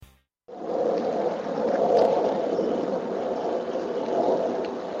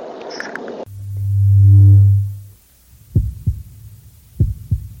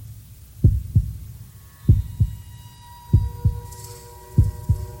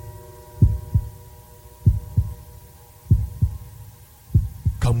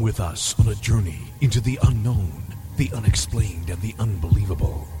Come with us on a journey into the unknown, the unexplained, and the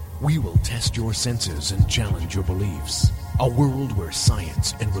unbelievable. We will test your senses and challenge your beliefs. A world where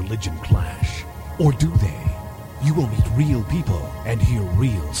science and religion clash. Or do they? You will meet real people and hear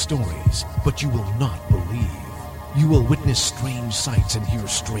real stories, but you will not believe. You will witness strange sights and hear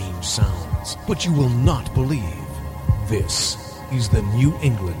strange sounds, but you will not believe. This is the New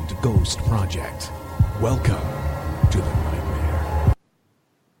England Ghost Project. Welcome to the nightmare.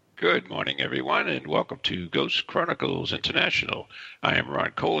 Good morning, everyone, and welcome to Ghost Chronicles International. I am Ron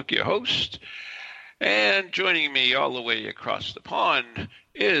Kolick, your host, and joining me all the way across the pond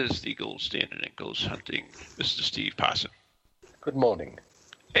is the gold standard in ghost hunting, Mr. Steve Parson. Good morning.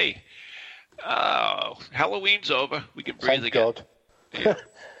 Hey, Halloween's over. We can breathe Thank again. God. Yeah.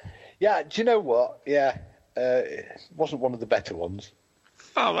 Yeah, do you know what? Yeah, it wasn't one of the better ones.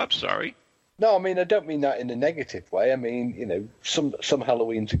 Oh, I'm sorry. No, I mean, I don't mean that in a negative way. I mean, you know, some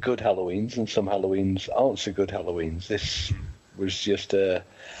Halloweens are good Halloweens and some Halloweens aren't so good Halloweens. This was just a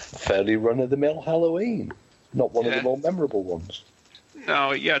fairly run-of-the-mill Halloween, not one of the more memorable ones.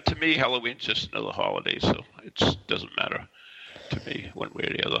 No, yeah, to me, Halloween's just another holiday, so it doesn't matter to me one way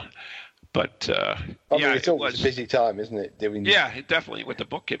or the other. But, I mean, it's always a busy time, isn't it? Yeah, it definitely. When the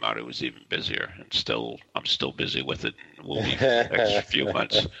book came out, it was even busier, and I'm still busy with it, and will be for the next few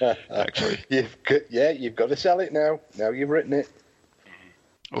months, actually. You've got to sell it now. Now you've written it.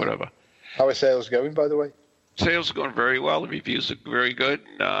 Whatever. How are sales going, by the way? Sales are going very well. The reviews are very good.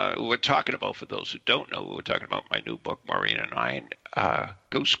 We're talking about, for those who don't know, we're talking about my new book, Maureen and I,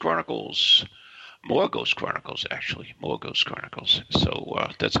 Ghost Chronicles. More Ghost Chronicles, actually. More Ghost Chronicles. So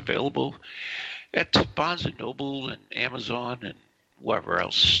that's available at Barnes & Noble and Amazon and wherever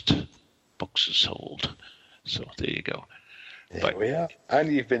else books are sold. So there you go. There we are.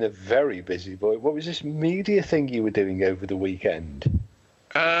 And you've been a very busy boy. What was this media thing you were doing over the weekend?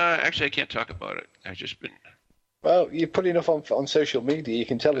 Actually, I can't talk about it. I've just been... Well, you put enough on social media. You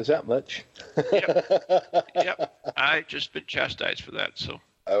can tell us that much. Yep. I've just been chastised for that, so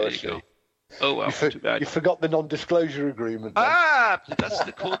there you go. Oh, well, too bad. You forgot the non-disclosure agreement. Then. That's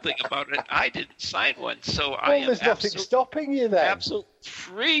the cool thing about it. I didn't sign one, so there's nothing stopping you then. Absolutely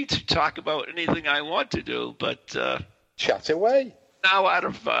free to talk about anything I want to do, but... chat away. Now, out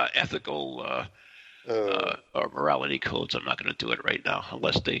of ethical or morality codes, I'm not going to do it right now,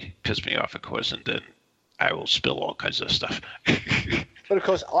 unless they piss me off, of course, and then I will spill all kinds of stuff. But, of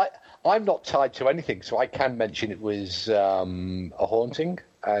course, I'm not tied to anything, so I can mention it was a haunting,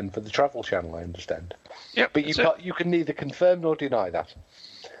 and for the Travel Channel, I understand. Yeah, but you can neither confirm nor deny that.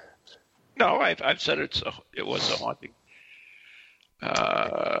 No, I've said it was a haunting.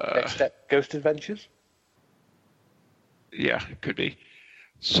 Next step, Ghost Adventures? Yeah, it could be.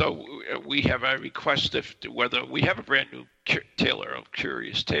 So we have a request whether we have a brand new Taylor of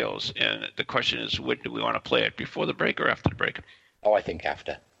Curious Tales, and the question is, when do we want to play it, before the break or after the break? Oh, I think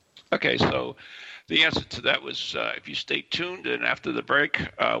after. Okay, so the answer to that was if you stay tuned, and after the break,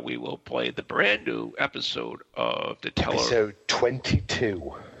 we will play the brand new episode of the Teller. Episode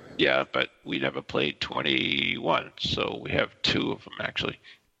 22. Yeah, but we never played 21, so we have two of them actually.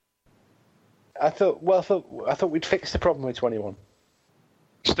 I thought we'd fix the problem with 21.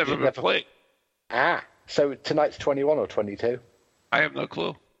 It's never been played. So tonight's 21 or 22? I have no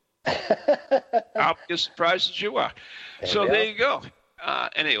clue. I'll be as surprised as you are. There you go.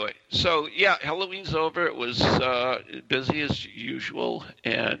 Anyway, so yeah, Halloween's over. It was busy as usual,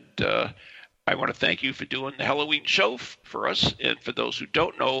 and I want to thank you for doing the Halloween show for us. And for those who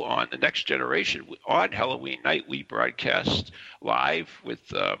don't know, on the Next Generation, on Halloween night, we broadcast live with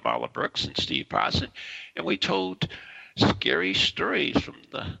Marla Brooks and Steve Parson, and we told scary stories from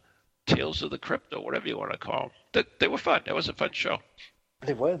the Tales of the Crypt, or whatever you want to call them. They were fun. That was a fun show.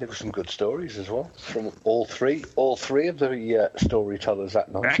 They were. There were some good stories as well from all three of the storytellers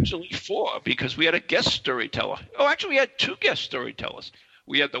that night. Actually, 4, because we had a guest storyteller. Oh, actually, we had 2 guest storytellers.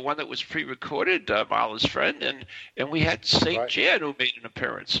 We had the one that was pre-recorded, Marla's friend, and we had St. Jan, who made an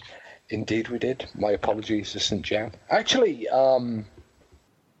appearance. Indeed, we did. My apologies to St. Jan. Actually,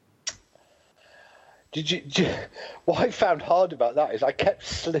 what I found hard about that is I kept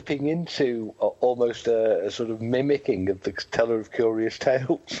slipping into almost a sort of mimicking of the Teller of Curious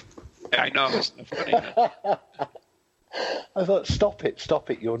Tales. I know. It's funny. I thought, stop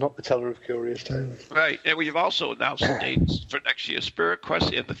it. You're not the Teller of Curious Tales. Right. And we've also announced the dates for next year's Spirit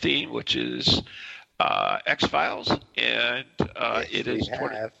Quest and the theme, which is X-Files. And it is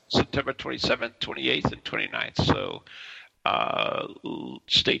September 27th, 28th, and 29th. So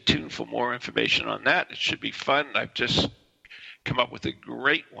stay tuned for more information on that. It should be fun. I've just come up with a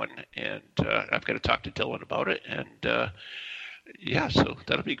great one, and I've got to talk to Dylan about it. And Yeah, so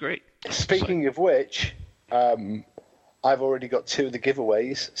that'll be great. Speaking of which, I've already got 2 of the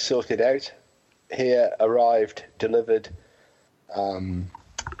giveaways sorted out. Here, arrived, delivered.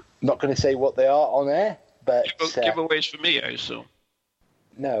 Not going to say what they are on air, but giveaways for me, I assume.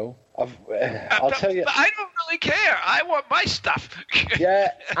 No, I'll tell you. I don't really care. I want my stuff.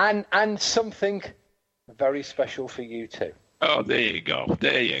 Yeah, and something very special for you too. Oh, there you go.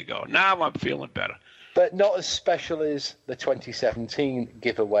 There you go. Now I'm feeling better. But not as special as the 2017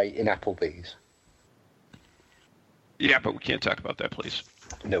 giveaway in Applebee's. Yeah, but we can't talk about that, please.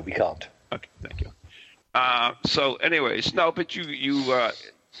 No, we can't. Okay, thank you. So, anyways, no, but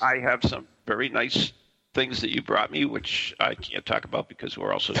I have some very nice things that you brought me, which I can't talk about because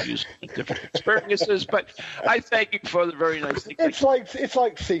we're also using different experiences. But I thank you for the very nice things. It's like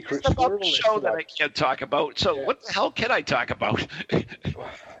secrets. It's about the show that I can't talk about. So, What the hell can I talk about?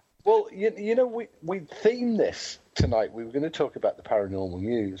 Well, you know, we themed this tonight. We were going to talk about the paranormal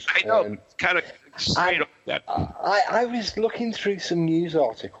news. I know, kind of straight off that. I was looking through some news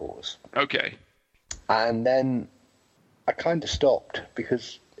articles. Okay. And then I kind of stopped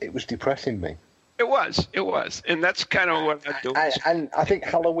because it was depressing me. It was. And that's kind of what I do. And I think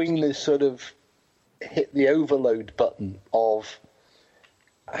Halloween has sort of hit the overload button of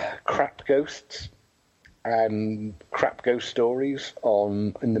crap ghosts and crap ghost stories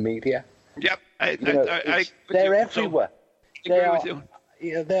in the media. Yep. They're everywhere.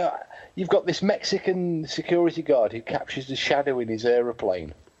 You've got this Mexican security guard who captures the shadow in his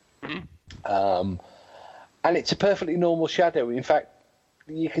aeroplane. Mm-hmm. And it's a perfectly normal shadow. In fact,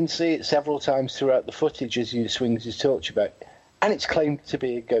 you can see it several times throughout the footage as he swings his torch about. And it's claimed to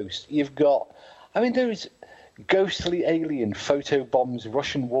be a ghost. There is ghostly alien photobombs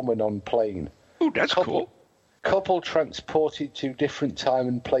Russian woman on plane. Oh, that's cool. Couple transported to different time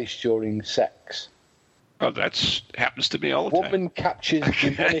and place during sex. Oh, that happens to me all the time.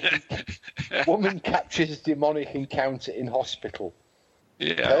 Woman captures demonic encounter in hospital.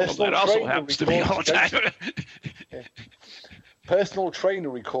 Yeah, that also happens to me all the time. Personal trainer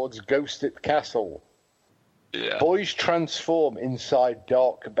records ghost at castle. Yeah. Boys transform inside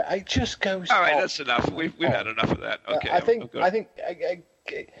dark. But it just goes. All right, that's enough. We've had enough of that. Okay.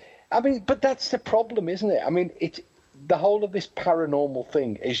 But that's the problem, isn't it? I mean, the whole of this paranormal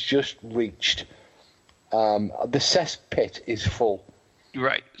thing is just reached. The cesspit is full.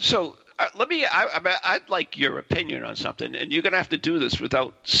 Right. So I'd like your opinion on something, and you're going to have to do this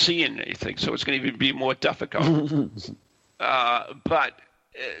without seeing anything, so it's going to even be more difficult. But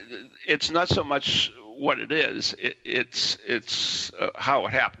it's not so much what it is; it's how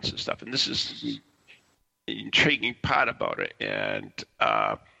it happens and stuff. And this is the intriguing part about it. And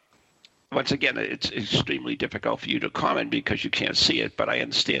once again, it's extremely difficult for you to comment because you can't see it. But I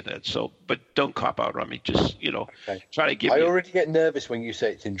understand that. So, but don't cop out on me. Just okay. Try to give. I already get nervous when you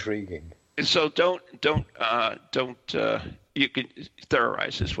say it's intriguing. And so don't. You can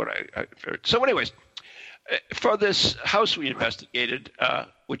theorize is what I heard. So, anyways. For this house we investigated,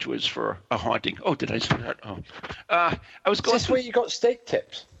 which was for a haunting. Oh, did I say that? Oh, I was going. Is this where you got steak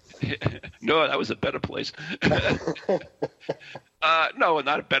tips? No, that was a better place. No,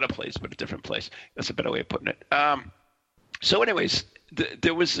 not a better place, but a different place. That's a better way of putting it. So, anyways,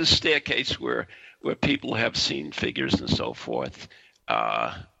 there was this staircase where people have seen figures and so forth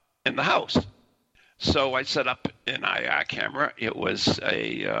in the house. So I set up an IR camera. It was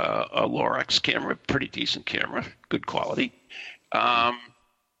a Lorex camera, pretty decent camera, good quality.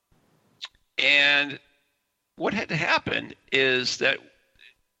 And what had happened is that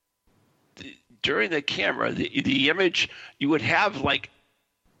during the camera, the image, you would have like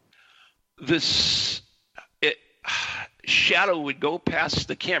this shadow would go past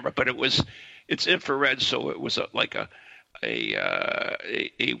the camera, but it's infrared, so it was like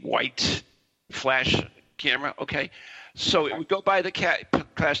a white flash camera, okay? So it would go by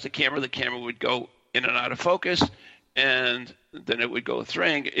past the camera would go in and out of focus, and then it would go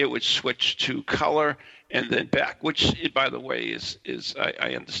through, it would switch to color and then back, which, by the way, is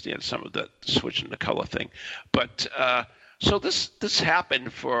I understand some of the switching the color thing. But so this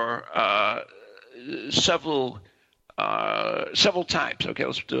happened for several times, okay,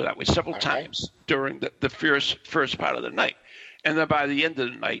 let's do it that way, several times during the first part of the night. And then by the end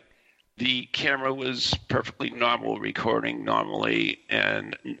of the night, the camera was perfectly normal, recording normally,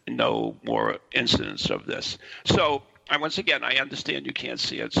 and no more incidents of this. So, once again, I understand you can't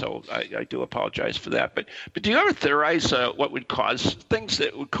see it, so I do apologize for that. But do you ever theorize what would cause things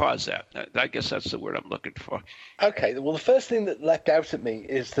that would cause that? I guess that's the word I'm looking for. Okay, well, the first thing that leapt out at me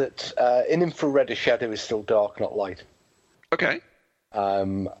is that in infrared, a shadow is still dark, not light. Okay.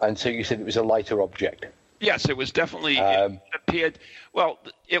 And so you said it was a lighter object. Yes, it was definitely it appeared. Well,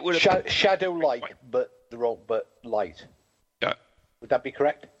 it would have shadow-like, but light. Yeah. Would that be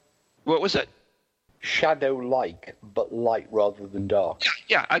correct? What was it? Shadow-like, but light rather than dark.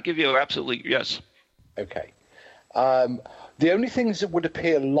 Yeah, I give you absolutely yes. Okay. The only things that would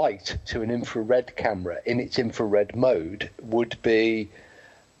appear light to an infrared camera in its infrared mode would be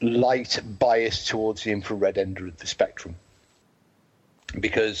light biased towards the infrared end of the spectrum,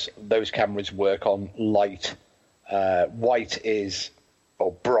 because those cameras work on light. White is,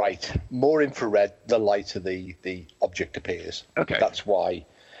 or bright, more infrared the lighter the object appears. Okay. That's why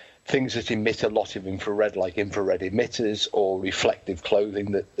things that emit a lot of infrared, like infrared emitters or reflective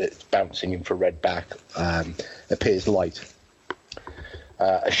clothing that's bouncing infrared back, appears light.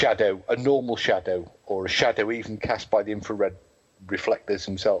 A normal shadow, or a shadow even cast by the infrared reflectors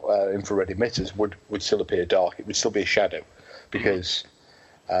themselves, infrared emitters, would still appear dark. It would still be a shadow, because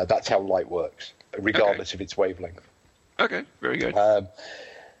that's how light works, regardless of its wavelength. Okay, very good.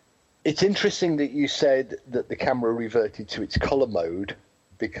 It's interesting that you said that the camera reverted to its color mode,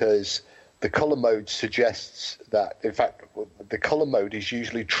 because the color mode suggests that, in fact, the color mode is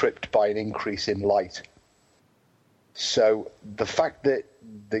usually tripped by an increase in light. So the fact that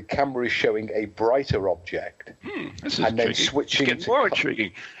the camera is showing a brighter object this is and then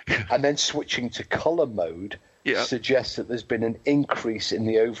intriguing. and then switching to color mode suggests that there's been an increase in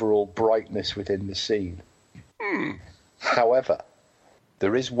the overall brightness within the scene. However,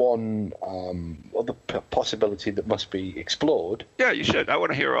 there is one other possibility that must be explored. Yeah, you should. I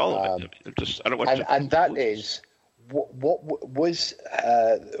want to hear all of it. I don't want and that is, what was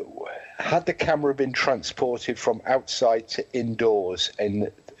had the camera been transported from outside to indoors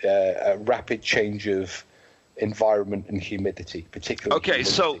in a rapid change of environment and humidity, particularly. Okay,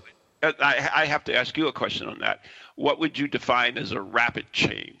 humidity? so I have to ask you a question on that. What would you define as a rapid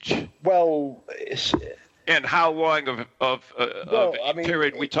change? Well, and how long of a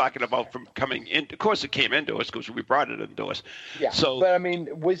period we talking about from coming in? Of course, it came indoors because we brought it indoors. Yeah. So, but I mean,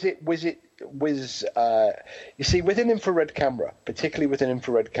 was you see, with an infrared camera, particularly with an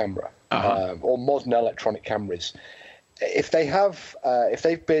infrared camera, or modern electronic cameras, if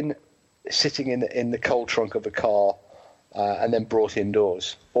they've been sitting in the cold trunk of a car and then brought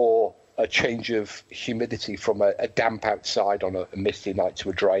indoors, or a change of humidity from a damp outside on a misty night to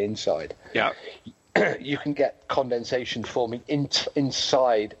a dry inside. Yeah. You can get condensation forming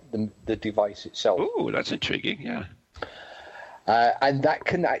inside the device itself. Ooh, that's intriguing, yeah. And that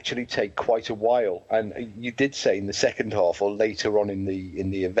can actually take quite a while. And you did say in the second half, or later on in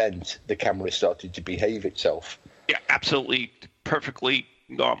the event, the camera started to behave itself. Yeah, absolutely, perfectly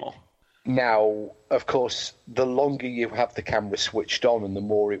normal. Now, of course, the longer you have the camera switched on and the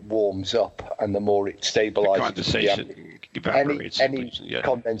more it warms up and the more it stabilizes, the condensation evaporates. Any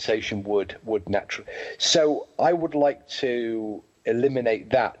condensation would naturally. So I would like to eliminate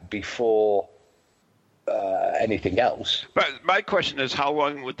that before anything else. But my question is, how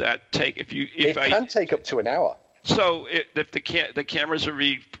long would that take? It can take up to an hour. So if the cameras are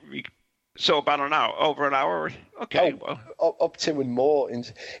so about an hour, over an hour? Okay. Up to and more.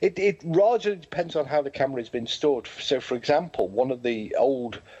 It largely depends on how the camera has been stored. So, for example, one of the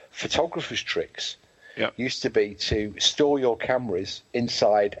old photographer's tricks used to be to store your cameras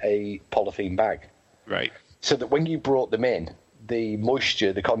inside a polythene bag. Right. So that when you brought them in, the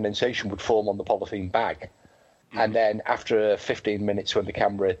moisture, the condensation would form on the polythene bag. And then after 15 minutes, when the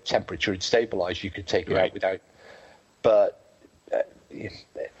camera temperature had stabilized, you could take it out without. But...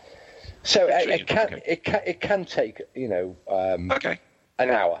 So it can take an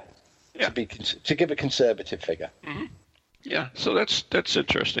hour to give a conservative figure. Mm-hmm. Yeah, so that's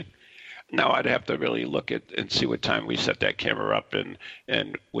interesting. Now I'd have to really look at and see what time we set that camera up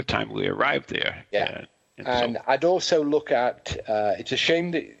and what time we arrived there. Yeah, and I'd also look at. It's a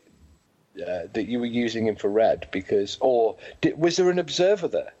shame that you were using infrared was there an observer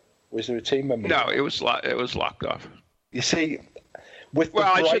there? Was there a team member? No, it was locked off. You see.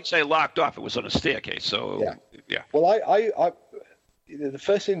 I should say locked off. It was on a staircase, so yeah. Well, I the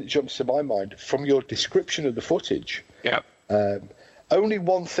first thing that jumps to my mind from your description of the footage, only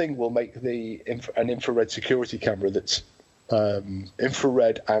one thing will make an infrared security camera that's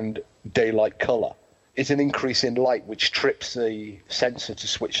infrared and daylight color is an increase in light, which trips the sensor to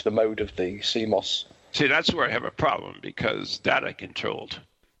switch the mode of the CMOS. See, that's where I have a problem, because that I controlled.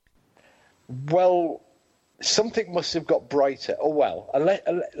 Well. Something must have got brighter. Oh, well,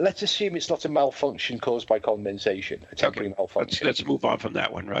 let's assume it's not a malfunction caused by condensation, a temporary malfunction. Let's move on from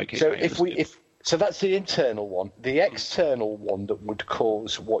that one, right? So so that's the internal one. The external one that would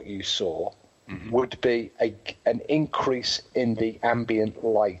cause what you saw would be an increase in the ambient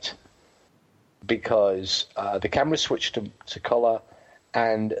light. because the camera switched to color,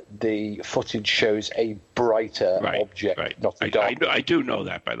 and the footage shows a brighter object, not a darker. I do know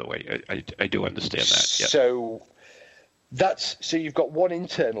that, by the way. I do understand that. Yeah. So you've got one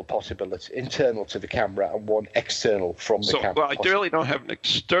internal possibility, internal to the camera, and one external from the camera. Well, I really don't have an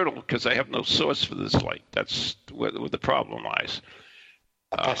external because I have no source for this light. That's where the problem lies.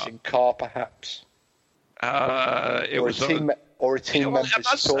 A passing car, perhaps. Or a team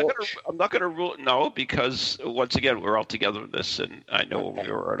member's torch. I'm not going to rule no, because once again we're all together in this, and I know where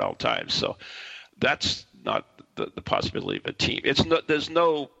we were at all times. So that's not the possibility of a team. It's not. There's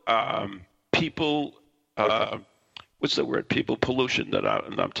no people. What's the word? People pollution that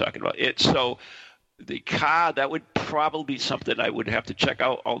I'm talking about. So the car, that would probably be something I would have to check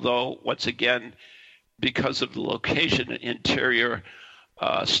out. Although once again, because of the location, interior,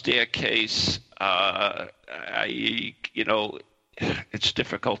 staircase, it's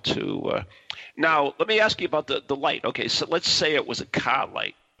difficult to. Now, let me ask you about the light. Okay, so let's say it was a car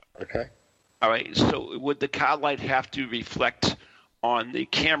light. Okay. All right. So would the car light have to reflect on the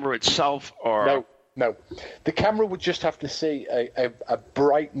camera itself, or no? The camera would just have to see a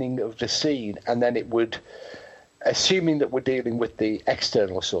brightening of the scene, and then it would, assuming that we're dealing with the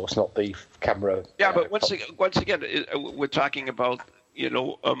external source, not the camera. Yeah, but once again, we're talking about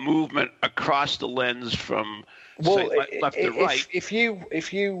a movement across the lens from left to right. If you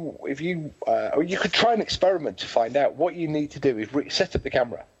you could try an experiment to find out. What you need to do is set up the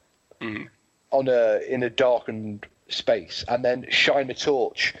camera in a darkened space, and then shine a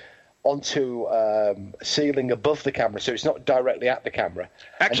torch onto a ceiling above the camera, so it's not directly at the camera.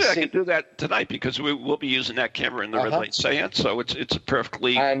 Actually, I can do that tonight because we'll be using that camera in the red light seance, so it's a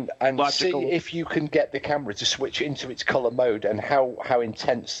perfectly and logical. See if you can get the camera to switch into its color mode and how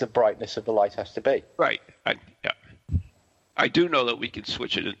intense the brightness of the light has to be. Right. I do know that we can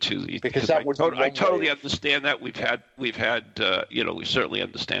switch it into the because that would. I totally understand that. We've had we certainly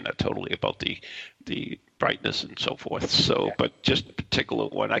understand that totally about the brightness and so forth. So, yeah. But just a particular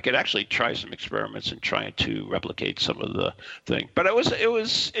one, I could actually try some experiments and trying to replicate some of the thing. But it was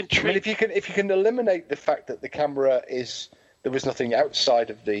intriguing. I mean, if you can eliminate the fact that the camera there was nothing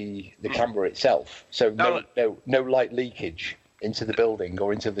outside of the camera itself, so no light leakage into the building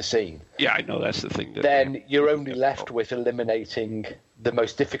or into the scene. Yeah, I know that's the thing. Then you're only left with eliminating the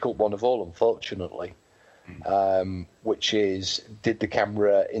most difficult one of all, unfortunately, which is, did the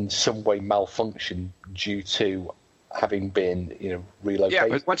camera in some way malfunction due to having been relocated? Yeah,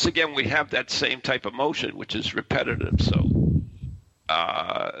 but once again, we have that same type of motion, which is repetitive. So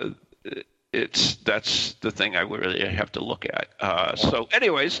that's the thing I would really have to look at. So,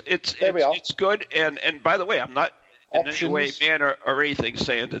 anyways, it's good. And by the way, I'm not in any way, manner, or anything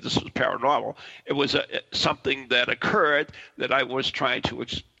saying that this was paranormal. It was something that occurred that I was trying to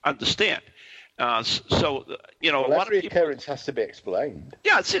understand. A lot of occurrence has to be explained.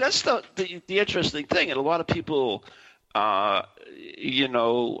 Yeah, see, that's the interesting thing, and a lot of people, kind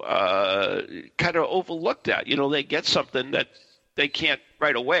of overlook that. They get something that they can't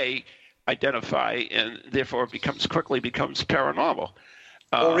right away identify, and therefore quickly becomes paranormal.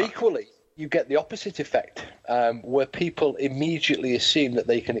 Or equally, you get the opposite effect, where people immediately assume that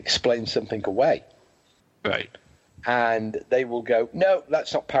they can explain something away. Right. And they will go, no,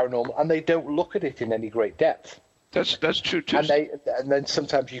 that's not paranormal, and they don't look at it in any great depth. That's true too. And then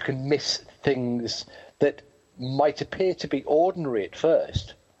sometimes you can miss things that might appear to be ordinary at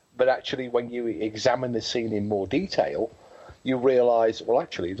first, but actually when you examine the scene in more detail, you realise, well,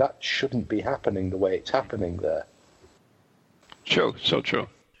 actually, that shouldn't be happening the way it's happening there. True, so true.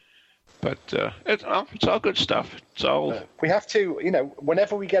 But it's all good stuff. So we have to,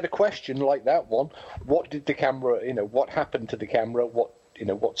 whenever we get a question like that one, what did the camera, what happened to the camera, what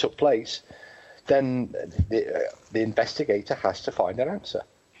took place, then the investigator has to find an answer.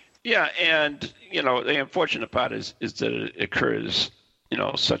 Yeah, and the unfortunate part is that it occurs,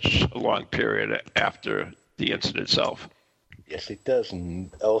 such a long period after the incident itself. Yes, it does, and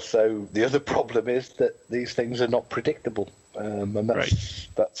also the other problem is that these things are not predictable. And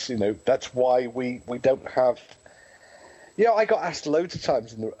that's why we don't have. I got asked loads of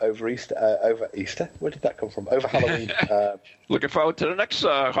times over Easter. Where did that come from? Over Halloween. Looking forward to the next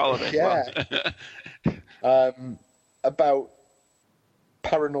holiday. Yeah. About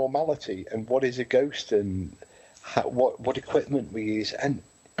paranormality and what is a ghost and what equipment we use. And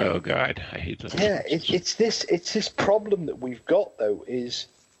oh God, I hate that. Yeah, it's this problem that we've got though, is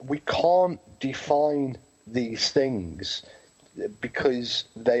we can't define these things because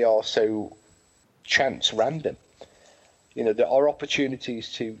they are so chance random. There are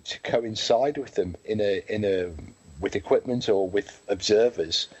opportunities to coincide with them with equipment or with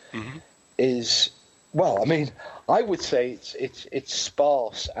observers, is, well, I mean, I would say it's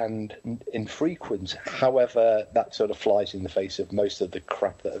sparse and infrequent. However, that sort of flies in the face of most of the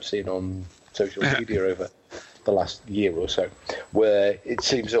crap that I've seen on social media over the last year or so, where it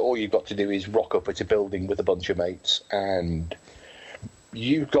seems that all you've got to do is rock up at a building with a bunch of mates, and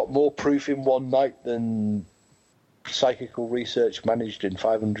you've got more proof in one night than psychical research managed in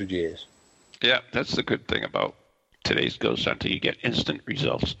 500 years. Yeah, that's the good thing about today's ghost hunting. You get instant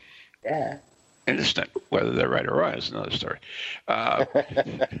results. Yeah. Instant. Whether they're right or wrong is another story. But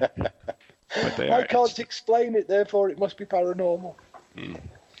I can't explain it, therefore it must be paranormal.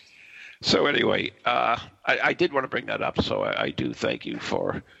 So anyway, I did want to bring that up, so I do thank you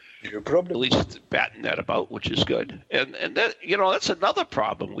for at least batting that about, which is good. And that, that's another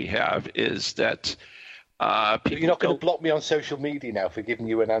problem we have is that you're not going to block me on social media now for giving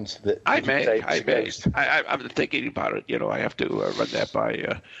you an answer that I may. I'm thinking about it. I have to run that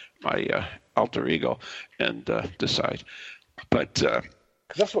by my alter ego and decide. But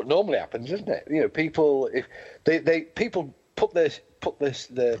that's what normally happens, isn't it? People if people put the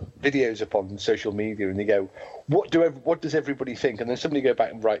videos up on social media and they go, what does everybody think? And then somebody go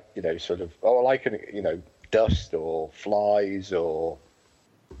back and write, sort of, oh, I like it, dust or flies or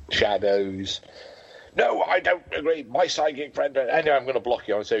shadows. No, I don't agree. My psychic friend. Anyway, I'm going to block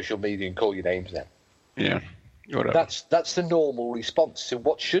you on social media and call your names then. Yeah, whatever. That's the normal response to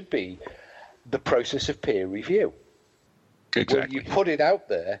what should be the process of peer review. Exactly. Where you put it out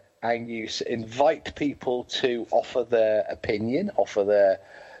there and you invite people to offer their opinion, offer their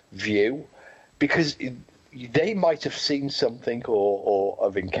view, because they might have seen something or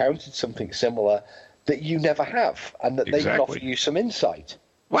have encountered something similar that you never have, and that they can offer you some insight.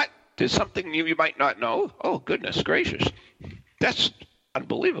 What? There's something you might not know? Oh, goodness gracious. That's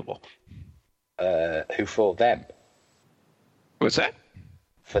unbelievable. Who for them? What's that?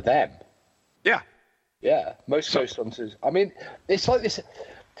 For them. Yeah. Yeah. Most ghost hunters. I mean, it's like this.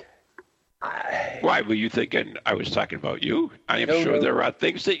 Why were you thinking I was talking about you? I am sure there are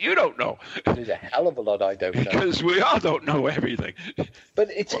things that you don't know. There's a hell of a lot I don't know. Because we all don't know everything. But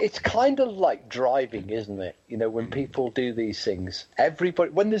it's kind of like driving, isn't it? When people do these things,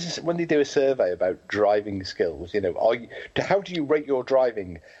 everybody when they do a survey about driving skills, how do you rate your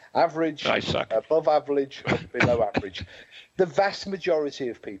driving? Average, I suck. Above average, or below average? The vast majority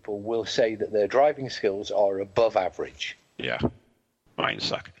of people will say that their driving skills are above average. Yeah, mine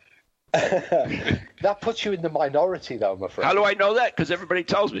suck. That puts you in the minority, though, I'm afraid. How do I know that? Because everybody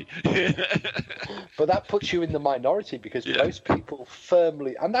tells me. But that puts you in the minority because most people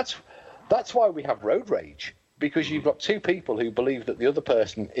firmly, and that's why we have road rage, because you've got two people who believe that the other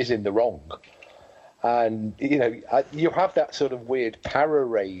person is in the wrong, and you have that sort of weird para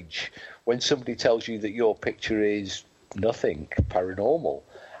rage when somebody tells you that your picture is nothing paranormal,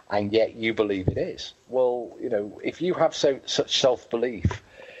 and yet you believe it is. Well, if you have such self-belief,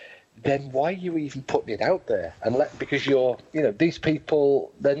 then why are you even putting it out there? Because these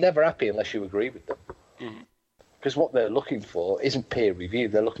people, they're never happy unless you agree with them. Because what they're looking for isn't peer review.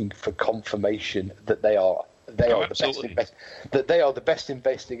 They're looking for confirmation that they are the best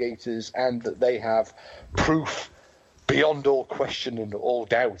investigators, and that they have proof beyond all question and all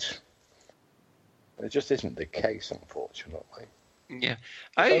doubt. It just isn't the case, unfortunately. Yeah,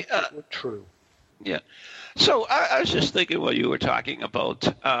 true. Yeah. So I was just thinking while you were talking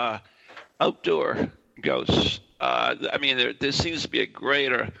about outdoor ghosts. I mean, there seems to be a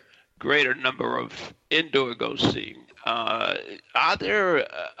greater number of indoor ghosts seen. Are there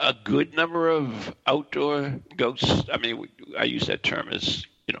a good number of outdoor ghosts? I mean, I use that term as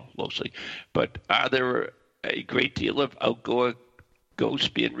loosely, but are there a great deal of outdoor ghosts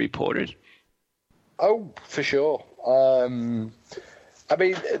being reported? Oh, for sure. I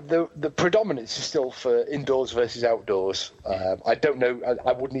mean, the predominance is still for indoors versus outdoors. I don't know.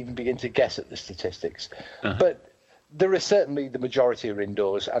 I wouldn't even begin to guess at the statistics. But there are certainly the majority are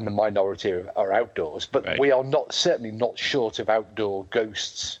indoors and the minority are outdoors. But we are certainly not short of outdoor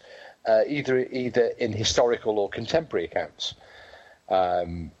ghosts, either in historical or contemporary accounts.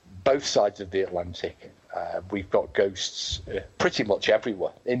 Both sides of the Atlantic, we've got ghosts pretty much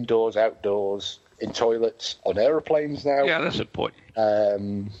everywhere, indoors, outdoors, in toilets, on aeroplanes now. Yeah, that's important.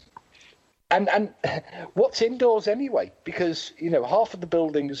 And what's indoors anyway? Because half of the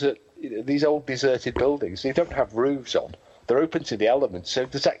buildings these old deserted buildings, they don't have roofs on. They're open to the elements. So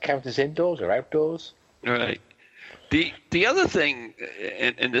does that count as indoors or outdoors? Right. The other thing,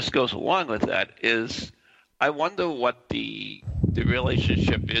 and this goes along with that, is I wonder what the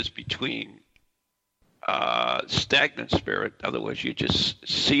relationship is between stagnant spirit, in other words, you just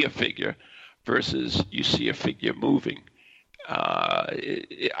see a figure, versus you see a figure moving.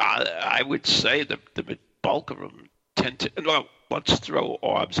 I would say the bulk of them tend to. Well, let's throw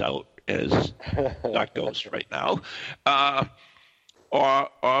orbs out as not ghosts right now,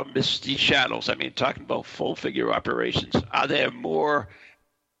 or misty shadows. I mean, talking about full figure operations, are there more?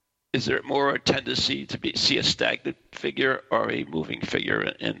 Is there more a tendency to see a stagnant figure or a moving figure?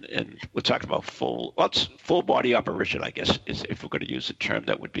 And we're talking about full body apparition, I guess, is if we're going to use a term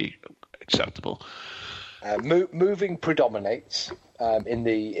that would be acceptable. Moving predominates in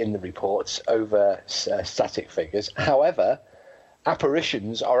the reports over static figures. However,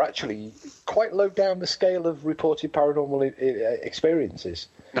 apparitions are actually quite low down the scale of reported paranormal experiences.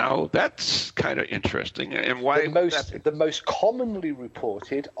 Now, that's kind of interesting. And why? The most commonly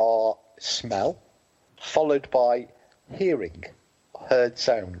reported are smell, followed by hearing, heard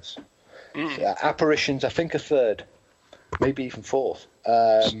sounds. Apparitions, I think, a third, maybe even fourth.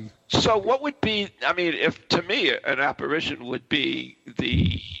 So what would be, I mean, to me, an apparition would be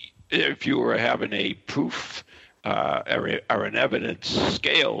if you were having a proof or an evidence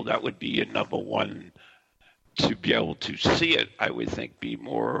scale, that would be your number one. To be able to see it, I would think, be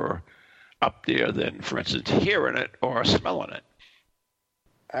more up there than, for instance, hearing it or smelling it.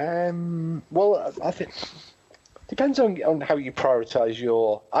 Well, I think depends on how you prioritize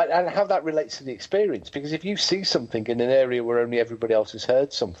and how that relates to the experience. Because if you see something in an area where only everybody else has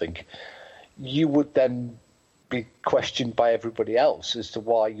heard something, you would then be questioned by everybody else as to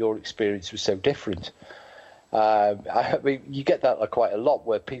why your experience was so different. I mean, you get that quite a lot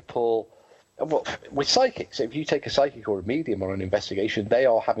where people. Well, with psychics, if you take a psychic or a medium or an investigation, they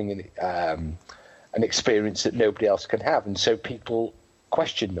are having an experience that nobody else can have, and so people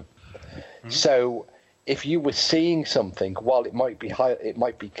question them. Mm-hmm. So, if you were seeing something, while it might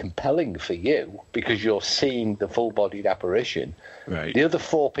be compelling for you because you're seeing the full-bodied apparition, right. The other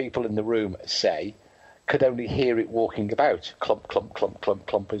four people in the room, say, could only hear it walking about, clump, clump, clump, clump,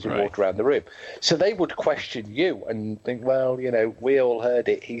 clump, as it walked around the room. So they would question you and think, well, we all heard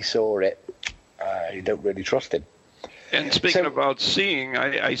it, he saw it. You don't really trust him. And speaking about seeing,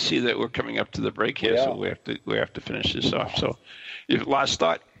 I see that we're coming up to the break here, so we have to finish this off. So, last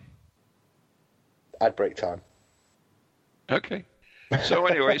thought? At break time. Okay. So,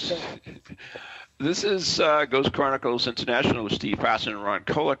 anyways, this is Ghost Chronicles International with Steve Parson and Ron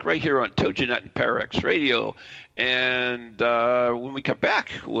Kolek right here on TogiNet and Pararex Radio. And when we come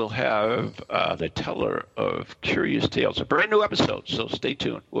back, we'll have the Teller of Curious Tales, a brand new episode. So stay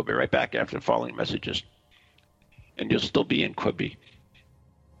tuned. We'll be right back after the following messages. And you'll still be in Quibi.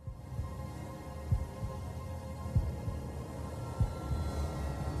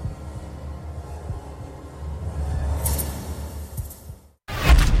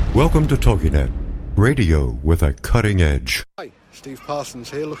 Welcome to TogiNet, radio with a cutting edge. Hi, Steve Parsons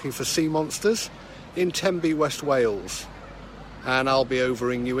here, looking for sea monsters in Tenby, West Wales. And I'll be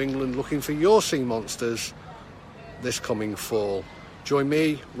over in New England looking for your sea monsters this coming fall. Join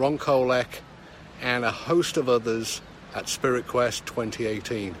me, Ron Kolek, and a host of others at Spirit Quest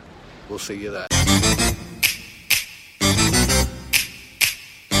 2018. We'll see you there.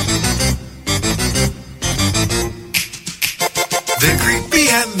 They're creepy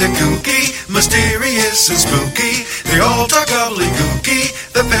and they're kooky, mysterious and spooky. They all talk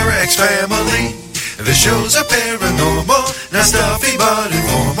gobbledygooky, the Pararex family. The shows are paranormal, not stuffy but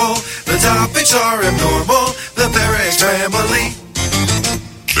informal. The topics are abnormal, the Pararex family.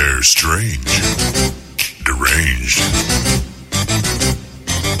 They're strange, deranged,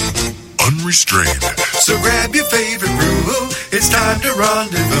 unrestrained. So grab your favorite brew, it's time to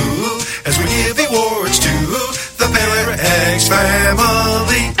rendezvous as we give awards to the Pararex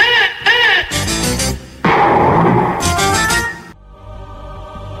family.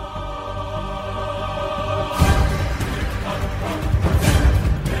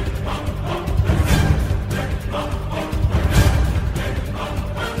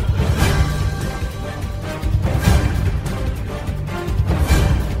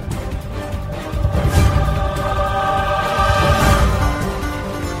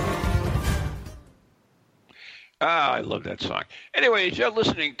 I love that song. Anyways, you're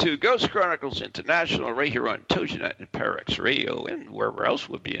listening to Ghost Chronicles International right here on TogiNet and Pararex Radio and wherever else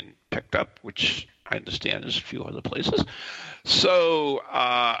we're being picked up, which I understand is a few other places. So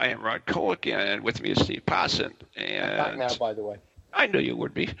I am Ron Kolek, and with me is Steve Parson. And I'm back now, by the way. I knew you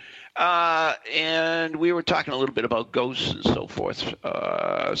would be. And we were talking a little bit about ghosts and so forth,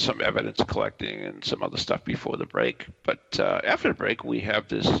 some evidence collecting and some other stuff before the break. But after the break, we have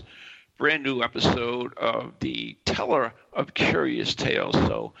this brand new episode of the Teller of Curious Tales.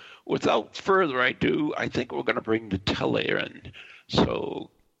 So without further ado, I think we're going to bring the teller in.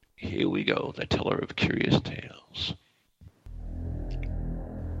 So here we go, the Teller of Curious Tales.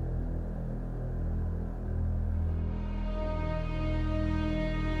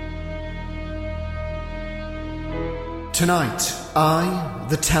 Tonight, I,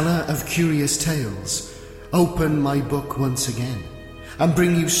 the teller of curious tales, open my book once again and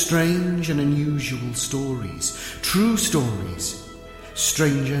bring you strange and unusual stories, true stories,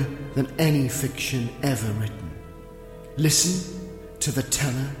 stranger than any fiction ever written. Listen to the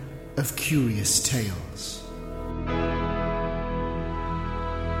teller of curious tales.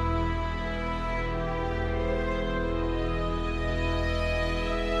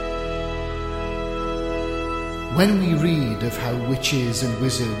 When we read of how witches and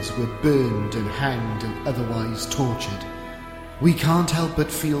wizards were burned and hanged and otherwise tortured, we can't help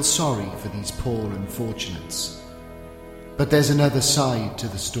but feel sorry for these poor unfortunates. But there's another side to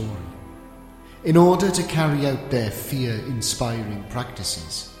the story. In order to carry out their fear-inspiring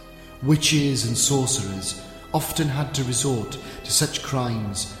practices, witches and sorcerers often had to resort to such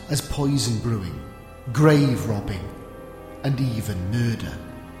crimes as poison brewing, grave robbing, and even murder.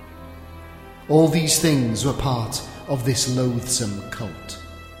 All these things were part of this loathsome cult.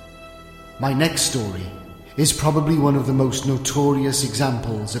 My next story is probably one of the most notorious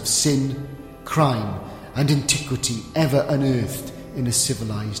examples of sin, crime, and antiquity ever unearthed in a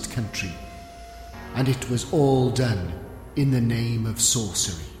civilized country. And it was all done in the name of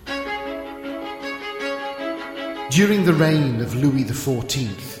sorcery. During the reign of Louis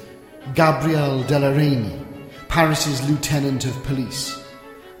XIV, Gabriel Delareigny, Paris's lieutenant of police,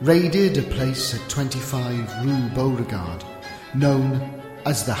 raided a place at 25 Rue Beauregard, known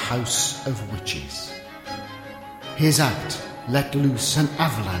as the House of Witches. His act let loose an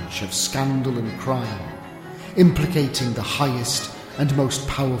avalanche of scandal and crime, implicating the highest and most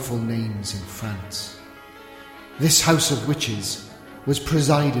powerful names in France. This House of Witches was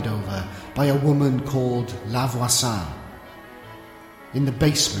presided over by a woman called La Voisin. In the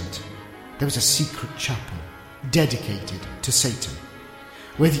basement, there was a secret chapel dedicated to Satan,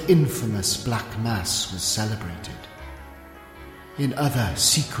 where the infamous Black Mass was celebrated. In other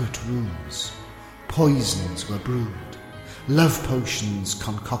secret rooms, poisons were brewed, love potions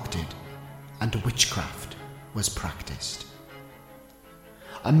concocted, and witchcraft was practiced.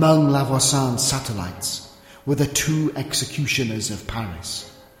 Among La Voisin's satellites were the 2 executioners of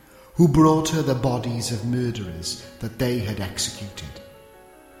Paris, who brought her the bodies of murderers that they had executed.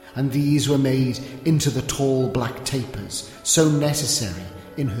 And these were made into the tall black tapers so necessary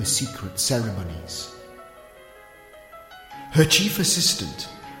in her secret ceremonies. Her chief assistant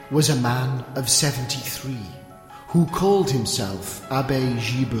was a man of 73 who called himself Abbé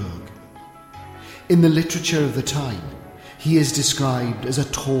Gibourg. In the literature of the time, he is described as a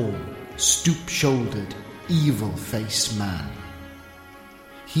tall, stoop-shouldered, evil-faced man.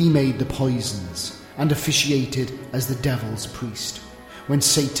 He made the poisons and officiated as the devil's priest when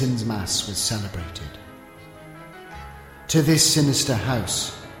Satan's Mass was celebrated. To this sinister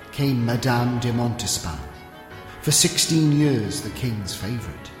house came Madame de Montespan, for 16 years the king's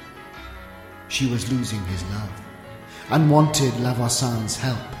favourite. She was losing his love and wanted La Voisin's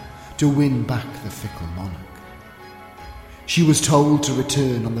help to win back the fickle monarch. She was told to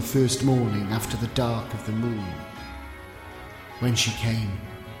return on the first morning after the dark of the moon. When she came,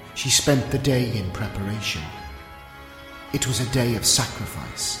 she spent the day in preparation. It was a day of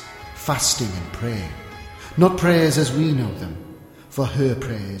sacrifice, fasting and prayer. Not prayers as we know them, for her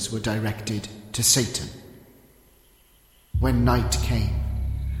prayers were directed to Satan. When night came,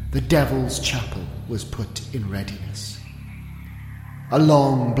 the devil's chapel was put in readiness. A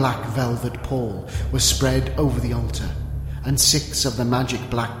long black velvet pall was spread over the altar, and 6 of the magic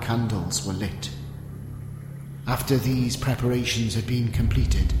black candles were lit. After these preparations had been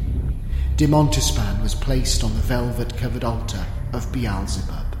completed, de Montespan was placed on the velvet-covered altar of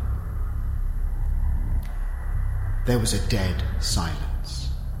Beelzebub. There was a dead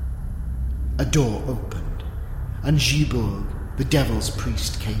silence. A door opened, and Gibourg, the devil's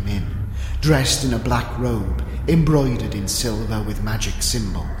priest, came in, dressed in a black robe embroidered in silver with magic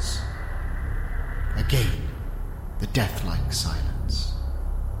symbols. Again, the death-like silence.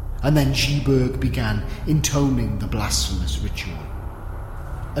 And then Gibourg began intoning the blasphemous ritual.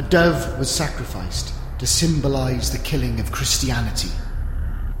 A dove was sacrificed to symbolize the killing of Christianity.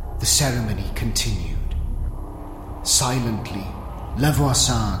 The ceremony continued. Silently, La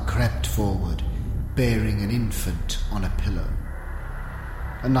Voisin crept forward, bearing an infant on a pillow.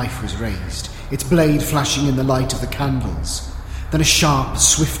 A knife was raised, its blade flashing in the light of the candles. Then a sharp,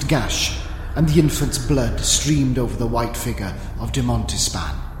 swift gash, and the infant's blood streamed over the white figure of de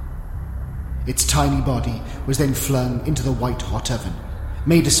Montespan. Its tiny body was then flung into the white-hot oven,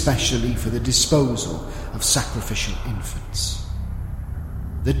 made especially for the disposal of sacrificial infants.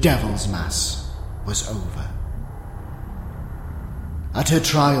 The devil's mass was over. At her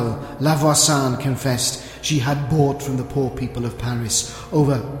trial, La Voisin confessed she had bought from the poor people of Paris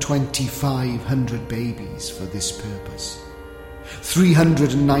over 2,500 babies for this purpose.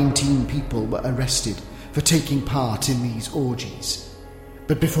 319 people were arrested for taking part in these orgies,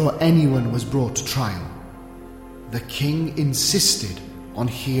 but before anyone was brought to trial, the king insisted on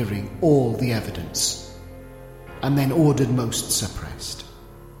hearing all the evidence, and then ordered most suppressed.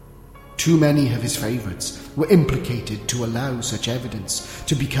 Too many of his favourites were implicated to allow such evidence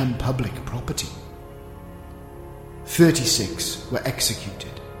to become public property. 36 were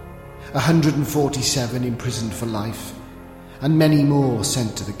executed, 147 imprisoned for life, and many more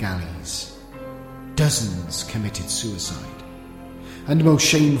sent to the galleys. Dozens committed suicide, and most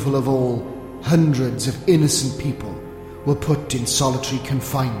shameful of all, hundreds of innocent people were put in solitary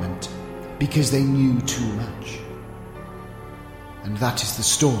confinement because they knew too much. And that is the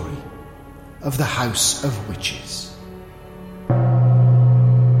story of the House of Witches.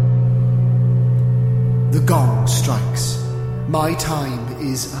 The gong strikes. My time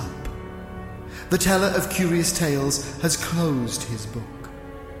is up. The teller of curious tales has closed his book.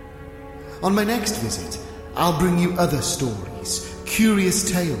 On my next visit, I'll bring you other stories, curious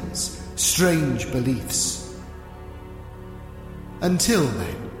tales, strange beliefs. Until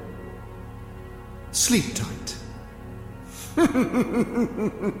then, sleep tight.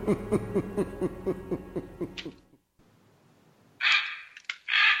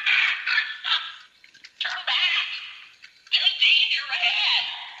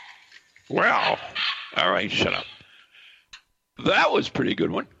 Well, all right, shut up. That was a pretty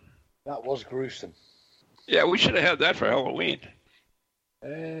good one. That was gruesome. Yeah, we should have had that for Halloween.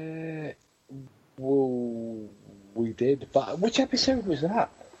 Well, we did. But which episode was that?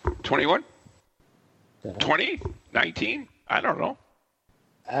 21? 20? 19? I don't know.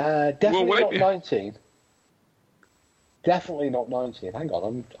 Definitely not 19. Definitely not 19. Hang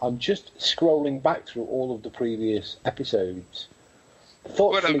on, I'm just scrolling back through all of the previous episodes.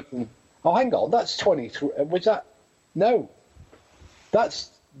 Oh, hang on, that's 23. Was that? No.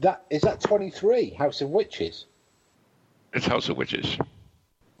 Is that 23? House of Witches. It's House of Witches.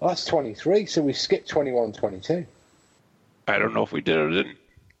 Well, that's 23. So we skipped 21 and 22. I don't know if we did or didn't.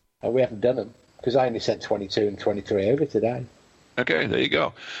 We haven't done them because I only sent 22 and 23 over today. Okay, there you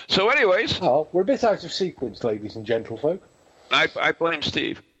go. So, anyways, we're a bit out of sequence, ladies and gentlefolk. I blame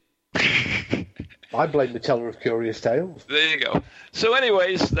Steve. I blame the teller of curious tales. There you go. So,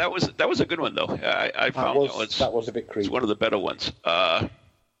 anyways, that was a good one, though. I found that was a bit creepy. It's one of the better ones.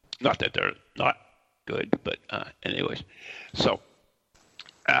 Not that they're not good, but anyways. So,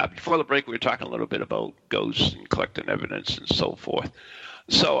 before the break, we were talking a little bit about ghosts and collecting evidence and so forth.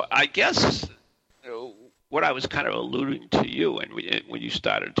 So, I guess what I was kind of alluding to you, and when you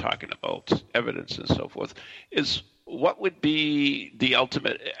started talking about evidence and so forth, is what would be the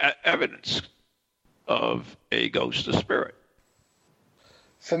ultimate evidence of a ghost or spirit?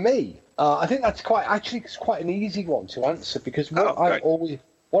 For me, I think that's it's quite an easy one to answer because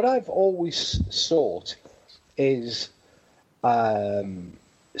what I've always sought is a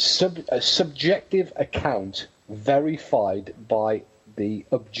subjective account verified by the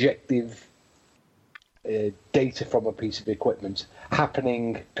objective data from a piece of equipment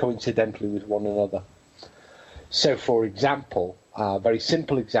happening coincidentally with one another. So, for example, a very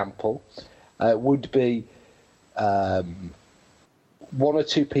simple example would be one or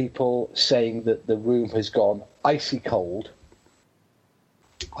two people saying that the room has gone icy cold,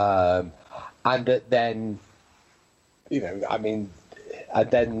 and that then,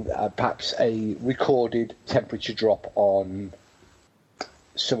 perhaps a recorded temperature drop on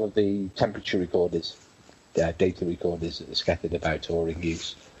some of the temperature recorders, data recorders that are scattered about or in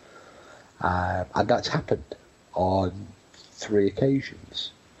use. And that's happened on 3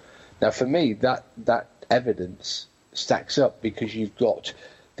 occasions. Now, for me, that evidence stacks up because you've got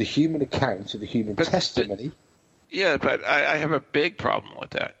the human account of the human testimony. Yeah, but I have a big problem with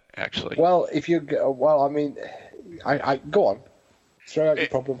that, actually. Well, I go on. Throw out your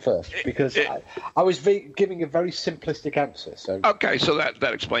problem first, because I was giving a very simplistic answer. So okay, so that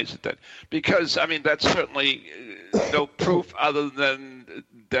explains it then. Because, that's certainly no proof other than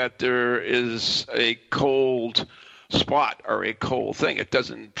that there is a cold spot or a cold thing. It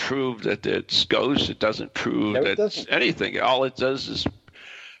doesn't prove that it's ghosts. It doesn't prove anything. All it does is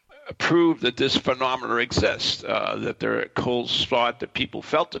prove that this phenomenon exists, that there a cold spot, that people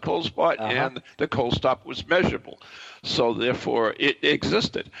felt the cold spot, and the cold spot was measurable. So therefore, it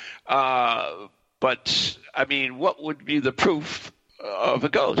existed. But, what would be the proof of a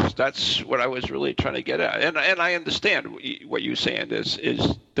ghost? That's what I was really trying to get at. And I understand what you're saying is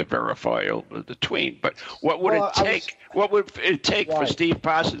the verifiable between. But what would it take? What would it take for Steve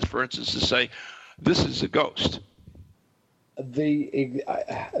Parsons, for instance, to say this is a ghost.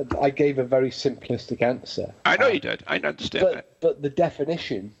 I gave a very simplistic answer. I know you did. I understand that. But the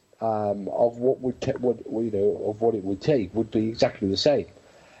definition of what it would take would be exactly the same.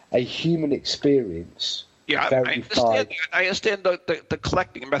 A human experience. Yeah, I understand the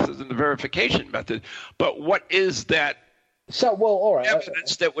collecting method and the verification method, but what is that? So, well, all right.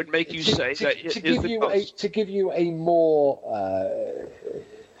 Evidence that would make you say that it is the ghost. To give you a more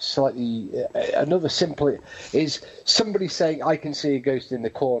slightly another simple is somebody saying I can see a ghost in the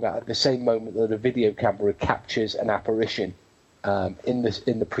corner at the same moment that a video camera captures an apparition in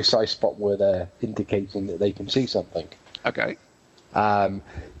the precise spot where they're indicating that they can see something. Okay.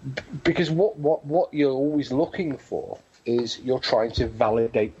 Because what you're always looking for is you're trying to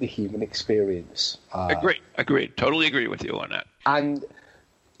validate the human experience. Agreed. Totally agree with you on that. And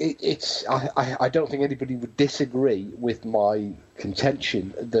I don't think anybody would disagree with my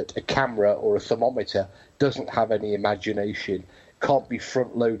contention that a camera or a thermometer doesn't have any imagination, can't be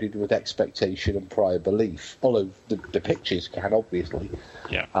front-loaded with expectation and prior belief, although the pictures can, obviously.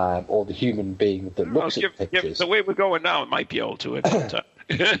 Yeah. Or the human being that looks at pictures. The way we're going now, it might be able to at some time.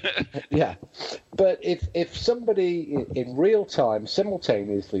 Yeah, but if somebody in real time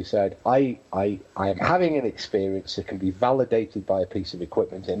simultaneously said, I am having an experience that can be validated by a piece of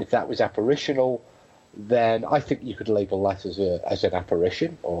equipment, and if that was apparitional, then I think you could label that as an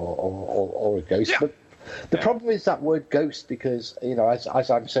apparition or a ghost. Yeah. But the problem is that word ghost, because as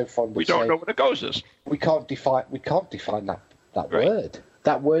I'm so fond of saying, we don't know what a ghost is. We can't define that right. word.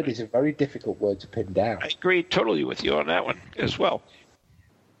 That word is a very difficult word to pin down. I agree totally with you on that one as well.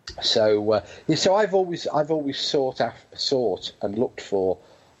 So, so I've always sought and looked for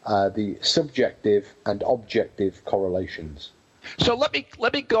the subjective and objective correlations. So let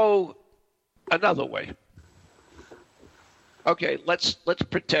me go another way. Okay, let's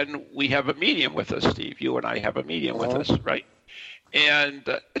pretend we have a medium with us, Steve. You and I have a medium with us, right? And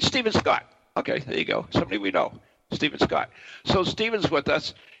it's Stephen Scott. Okay, there you go. Somebody we know, Stephen Scott. So Stephen's with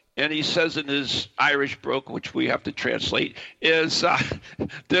us. And he says in his Irish brogue, which we have to translate, is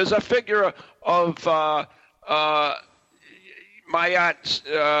there's a figure of my aunt's,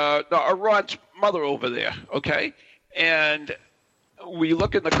 Ron's mother over there, okay? And we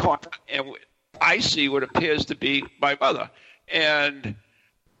look in the corner, and I see what appears to be my mother. And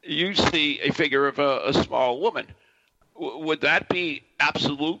you see a figure of a small woman. Would that be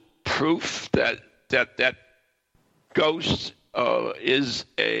absolute proof that ghost is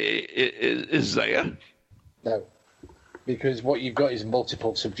there? No, because what you've got is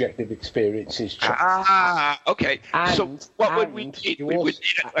multiple subjective experiences. Okay. So what would we need? We would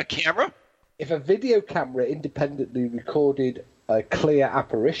need a camera? If a video camera independently recorded a clear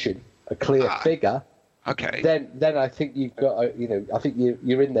apparition, a clear figure, okay, then I think you've got I think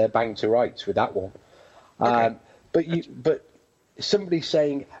you're in there bang to rights with that one. Okay. But somebody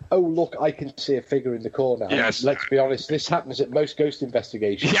saying, "Oh, look, I can see a figure in the corner." Yes. Let's be honest, this happens at most ghost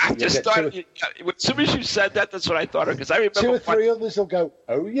investigations. Yeah, I just started. As soon as you said that, that's what I thought of, because I remember 2 or 3 others will go,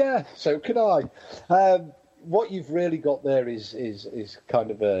 "Oh yeah, so can I." What you've really got there is kind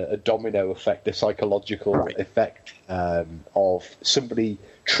of a domino effect, a psychological effect of somebody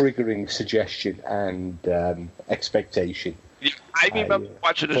triggering suggestion and expectation. Yeah, I remember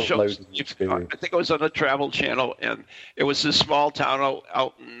watching a show, I think it was on the Travel Channel, and it was this small town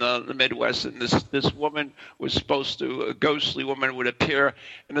out in the Midwest, and this woman was supposed to, a ghostly woman would appear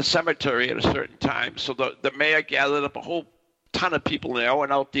in the cemetery at a certain time. So the mayor gathered up a whole ton of people, and they all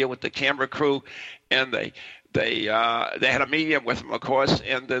went out there with the camera crew, and they had a medium with them, of course,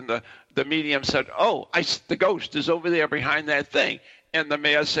 and then the medium said, "Oh, the ghost is over there behind that thing." And the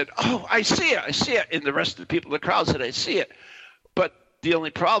mayor said, "Oh, I see it. And the rest of the people in the crowd said, "I see it." But the only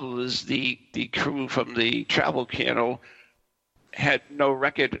problem is the crew from the Travel Channel had no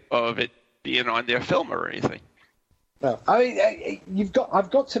record of it being on their film or anything. No, I mean,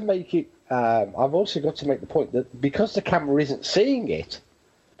 I've got to make it. I've also got to make the point that because the camera isn't seeing it,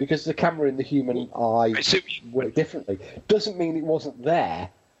 because the camera in the human eye work differently, doesn't mean it wasn't there.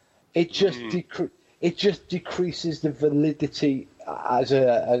 It just decreases the validity as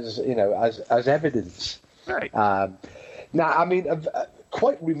evidence. Right. Now, I mean, a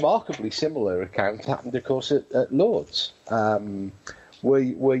quite remarkably similar account happened, of course, at Lourdes,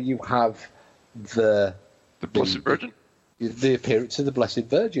 where you have the Blessed Virgin, the appearance of the Blessed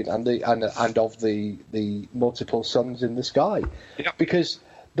Virgin, and of the multiple suns in the sky, because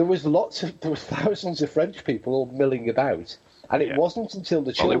there was thousands of French people all milling about, and it wasn't until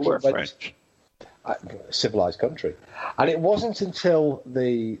the children went. French. Civilized country, and it wasn't until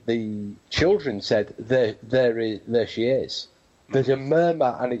the children said, there she is, there's a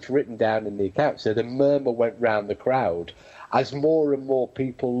murmur, and it's written down in the account, so the murmur went round the crowd as more and more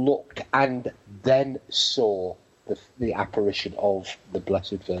people looked and then saw the apparition of the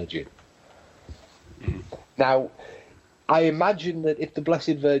Blessed Virgin. Now, I imagine that if the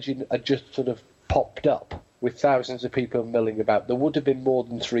Blessed Virgin had just sort of popped up with thousands of people milling about, there would have been more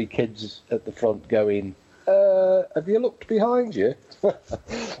than 3 kids at the front going, have you looked behind you?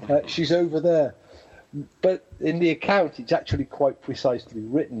 She's over there. But in the account, it's actually quite precisely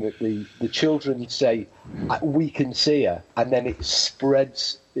written that the children say, we can see her, and then it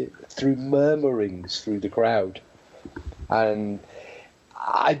spreads through murmurings through the crowd. And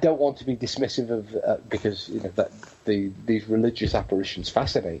I don't want to be dismissive of because that these religious apparitions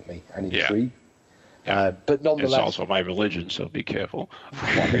fascinate me and intrigue. Yeah. But nonetheless, it's also my religion, so be careful.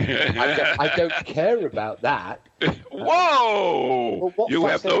 I don't care about that. Whoa! Well, you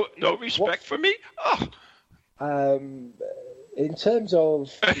have no respect for me? Oh. In terms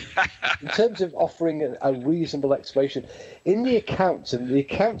of offering a reasonable explanation, in the accounts, and the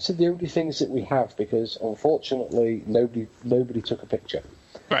accounts are the only things that we have because unfortunately nobody took a picture.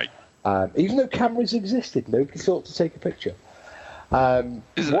 Right. Even though cameras existed, nobody thought to take a picture.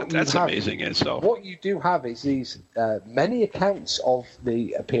 That's amazing in itself. What you do have is these many accounts of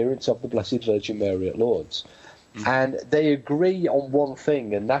the appearance of the Blessed Virgin Mary at Lourdes, and they agree on one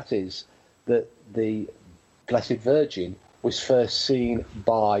thing, and that is that the Blessed Virgin was first seen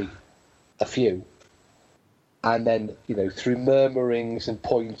by a few, and then through murmurings and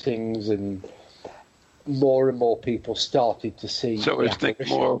pointings, and more people started to see. So it's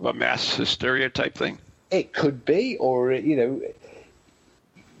more of a mass hysteria type thing. It could be, or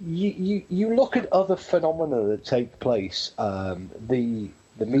You look at other phenomena that take place. The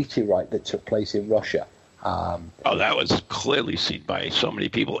meteorite that took place in Russia. That was clearly seen by so many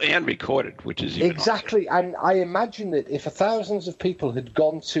people and recorded, which is even exactly. awesome. And I imagine that if thousands of people had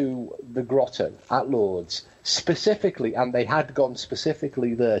gone to the grotto at Lourdes specifically, and they had gone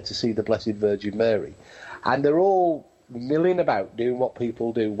specifically there to see the Blessed Virgin Mary, and they're all milling about doing what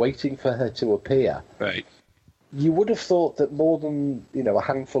people do, waiting for her to appear. Right. You would have thought that more than a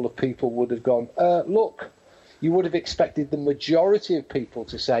handful of people would have gone, look. You would have expected the majority of people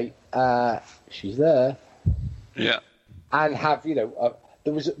to say, she's there. Yeah. And have,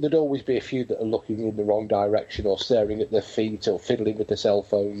 there'd always be a few that are looking in the wrong direction or staring at their feet or fiddling with their cell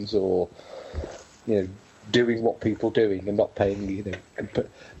phones or, doing what people are doing and not paying,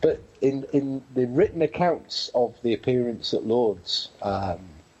 But in the written accounts of the appearance at Lourdes,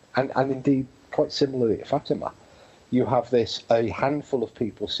 and indeed quite similarly at Fatima, you have a handful of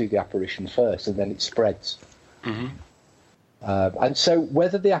people see the apparition first, and then it spreads. Mm-hmm. And so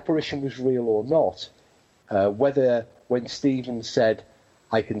whether the apparition was real or not, whether when Stephen said,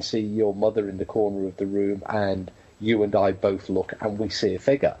 I can see your mother in the corner of the room and you and I both look and we see a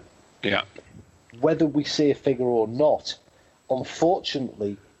figure. Yeah. Whether we see a figure or not,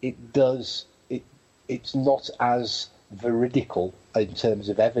 unfortunately, it's not as veridical in terms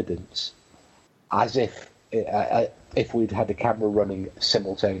of evidence as if we'd had a camera running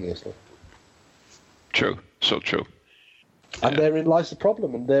simultaneously. True. So true. And therein lies the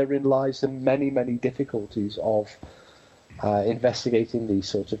problem, and therein lies the many, many difficulties of investigating these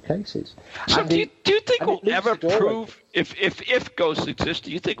sorts of cases. So do you think we'll ever prove, if ghosts exist,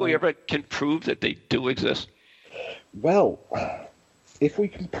 do you think we ever can prove that they do exist? Well, if we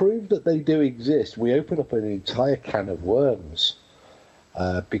can prove that they do exist, we open up an entire can of worms,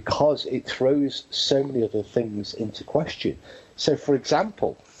 because it throws so many other things into question. So, for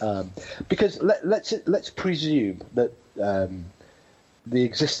example, because let's presume that the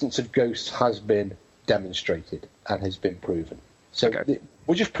existence of ghosts has been demonstrated and has been proven. So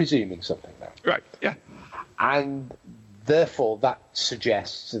we're just presuming something now. Right, yeah. And therefore that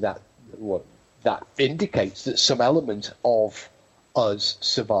suggests that indicates that some element of us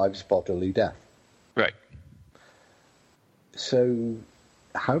survives bodily death. Right. So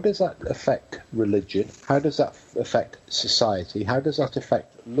how does that affect religion? How does that affect society? How does that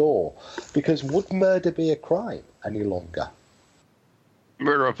affect law? Because would murder be a crime any longer?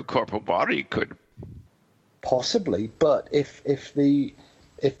 Murder of a corporal body could. Possibly, but if the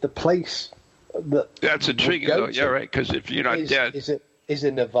place that's intriguing, though. Yeah, right. Because if you're not dead, is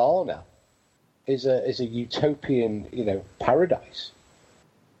a nirvana, is a utopian, paradise.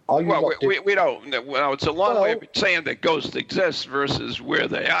 We don't. Well, it's a long way of saying that ghosts exist versus where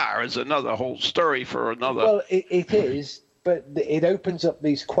they are is another whole story for another. Well, it is, but it opens up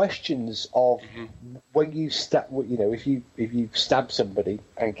these questions of when you stab. If you stab somebody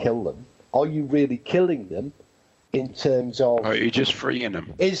and kill them, are you really killing them? In terms of, are you just freeing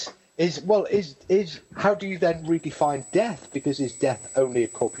them? Is Is how do you then redefine death? Because is death only a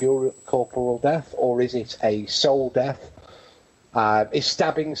corporal death, or is it a soul death? Is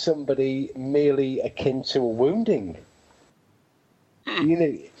stabbing somebody merely akin to a wounding? You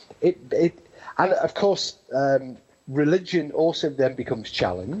know, and of course, religion also then becomes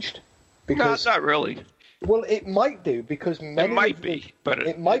challenged. Because, not really. Well, it might do, because it might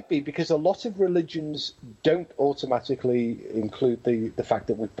be because a lot of religions don't automatically include the fact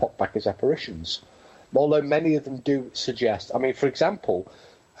that we pop back as apparitions, although many of them do suggest. I mean, for example,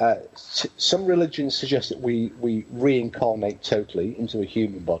 some religions suggest that we reincarnate totally into a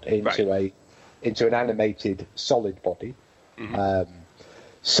human body, into an animated solid body. Mm-hmm.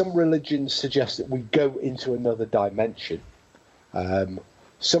 Some religions suggest that we go into another dimension.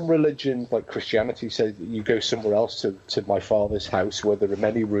 Some religions, like Christianity, say that you go somewhere else to my father's house where there are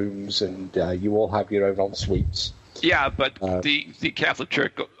many rooms and you all have your own en-suites. Yeah, but the Catholic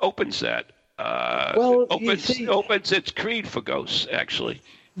Church opens that. Opens its creed for ghosts, actually.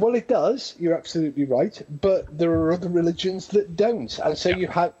 Well, it does. You're absolutely right. But there are other religions that don't, and so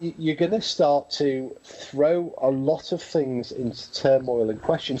you're going to start to throw a lot of things into turmoil and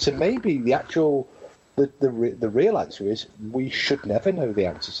question. So maybe the actual. The real answer is we should never know the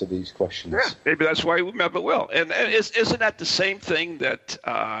answer to these questions. Yeah, maybe that's why we never will. And isn't that the same thing that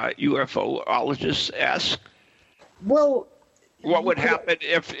UFOologists ask? Well, what would happen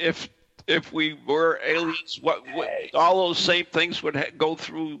if we were aliens? What all those same things would go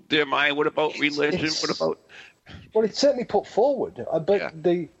through their mind? What about religion? What about? Well, it's certainly put forward, but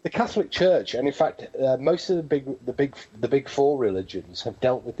the Catholic Church, and in fact, most of the big four religions have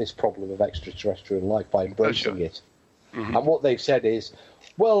dealt with this problem of extraterrestrial life by embracing it. Mm-hmm. And what they've said is,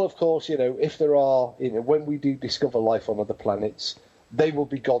 well, of course, if there are, when we do discover life on other planets, they will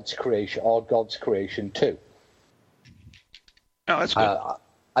be God's creation, our God's creation too. Oh, that's good.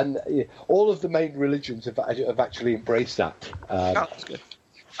 And all of the main religions have actually embraced that. That's good.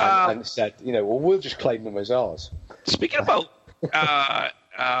 And said, well, we'll just claim them as ours. Speaking about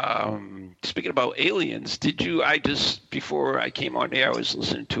aliens, before I came on here, I was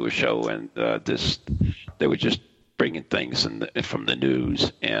listening to a show, and they were just bringing things from the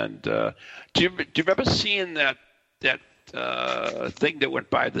news. And do you remember seeing that thing that went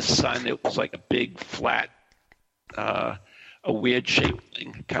by the sun? It was like a big flat, a weird shaped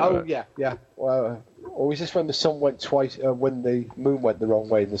thing. Yeah. Well, or was this when the sun went twice? When the moon went the wrong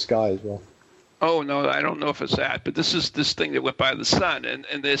way in the sky as well? Oh no, I don't know if it's that, but this is this thing that went by the sun, and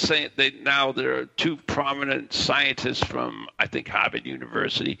they're saying there are two prominent scientists from I think Harvard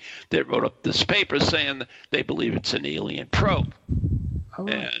University that wrote up this paper saying they believe it's an alien probe,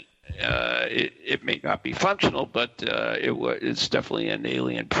 and it may not be functional, but it's definitely an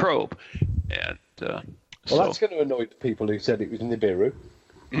alien probe, and well, that's going to annoy the people who said it was Nibiru.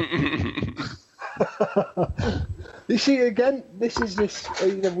 You see, again, this.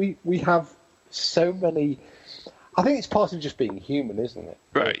 We have so many. I think it's part of just being human, isn't it?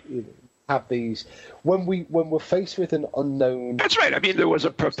 Right. Have these when we're faced with an unknown. That's right. I mean, there was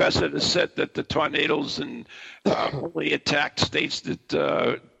a professor that said that the tornadoes and only attacked states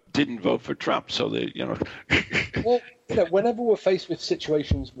that didn't vote for Trump. So they, Well, whenever we're faced with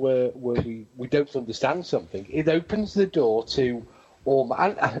situations where we don't understand something, it opens the door to.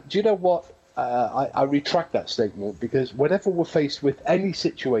 And do you know what? I retract that statement, because whenever we're faced with any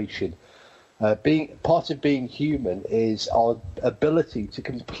situation, being part of being human is our ability to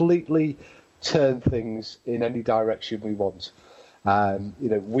completely turn things in any direction we want.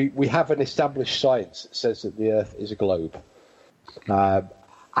 We have an established science that says that the Earth is a globe, and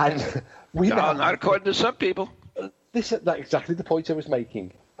not according to some people. That's exactly the point I was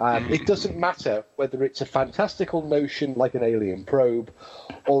making. It doesn't matter whether it's a fantastical notion like an alien probe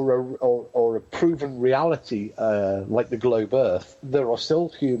or a proven reality like the globe Earth. There are still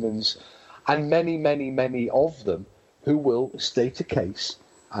humans, and many, many, many of them, who will state a case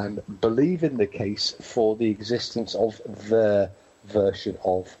and believe in the case for the existence of their version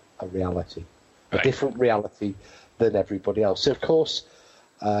of a reality, a different reality than everybody else. So, of course,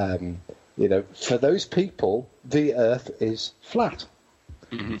 for those people, the Earth is flat.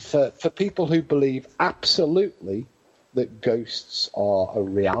 Mm-hmm. For people who believe absolutely that ghosts are a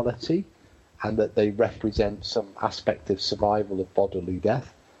reality and that they represent some aspect of survival of bodily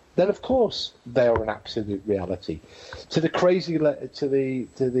death, then of course they are an absolute reality. To the crazy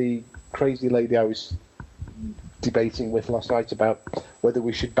lady I was debating with last night about whether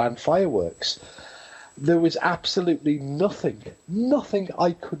we should ban fireworks, there was absolutely nothing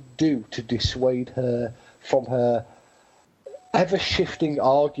I could do to dissuade her from her ever-shifting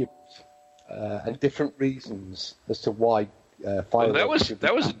arguments and different reasons as to why fireworks.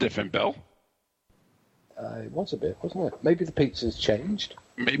 That was a different bell. It was a bit, wasn't it? Maybe the pizza's changed.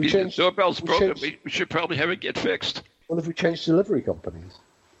 Maybe the doorbell's broken. We should probably have it get fixed. Well, if we change delivery companies?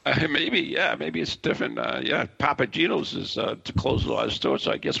 Maybe it's different. Papa Gino's is to close a lot of stores,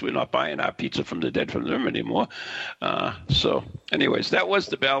 so I guess we're not buying our pizza from the dead from them anymore. So, anyways, that was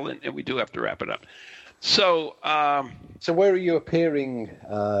the bell, and we do have to wrap it up. So, so where are you appearing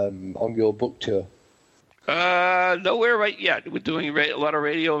on your book tour? Nowhere right yet. We're doing a lot of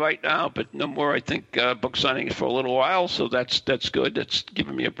radio right now, but no more, I think, book signings for a little while, so that's good. That's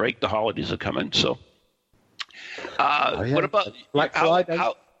giving me a break. The holidays are coming, so. What about Black Friday?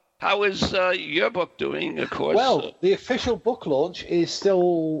 How is your book doing, of course? Well, the official book launch is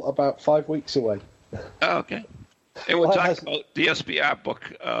still about 5 weeks away. Oh, okay. And we're talking about the SBR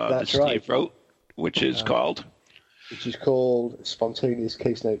book that Steve wrote, which is called? Which is called Spontaneous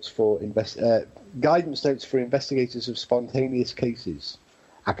Case Notes for Guidance Notes for Investigators of Spontaneous Cases,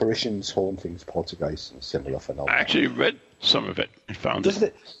 Apparitions, Hauntings, Poltergeists, and Similar Phenomena. I actually read some of it and found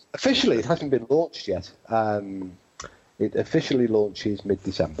it. Officially, it hasn't been launched yet. It officially launches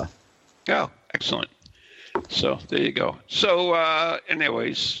mid-December. Oh, excellent. So there you go. So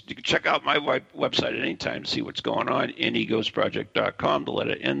anyways, you can check out my website at any time, see what's going on, neghostproject.com, the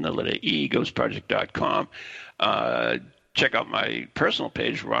letter N, the letter E, ghostproject.com. Check out my personal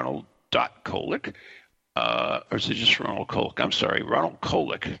page, ronald.kolick. Or is it just Ronald Kolick? I'm sorry,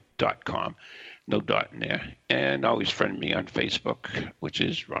 ronaldkolick.com. No dot in there. And always friend me on Facebook, which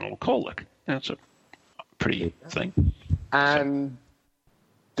is Ronald Kolick. That's a pretty thing. And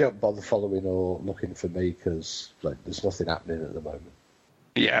don't bother following or looking for me because there's nothing happening at the moment.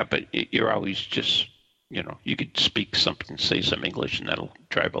 Yeah, but you're always just, you could speak something, say some English, and that'll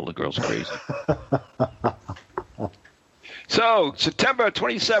drive all the girls crazy. So, September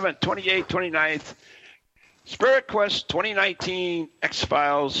 27th, 28th, 29th, Spirit Quest 2019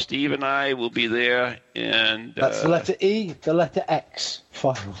 X-Files. Steve and I will be there. And that's the letter E, the letter X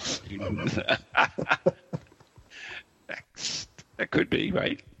Files. X. That could be,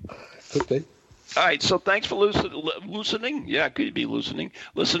 right? Could be. All right, so thanks for loosening. Yeah, it could be listening,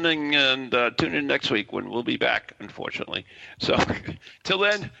 and tune in next week when we'll be back, unfortunately. So, till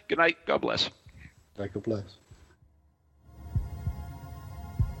then, good night. God bless. God bless.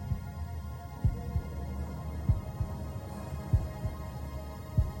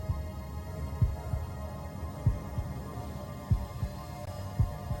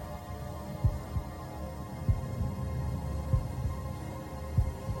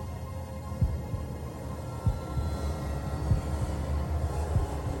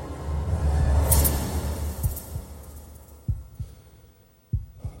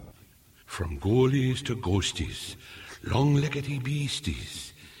 From ghoulies to ghosties, long-leggedy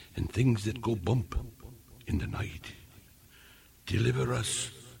beasties, and things that go bump in the night. Deliver us,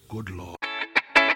 good Lord.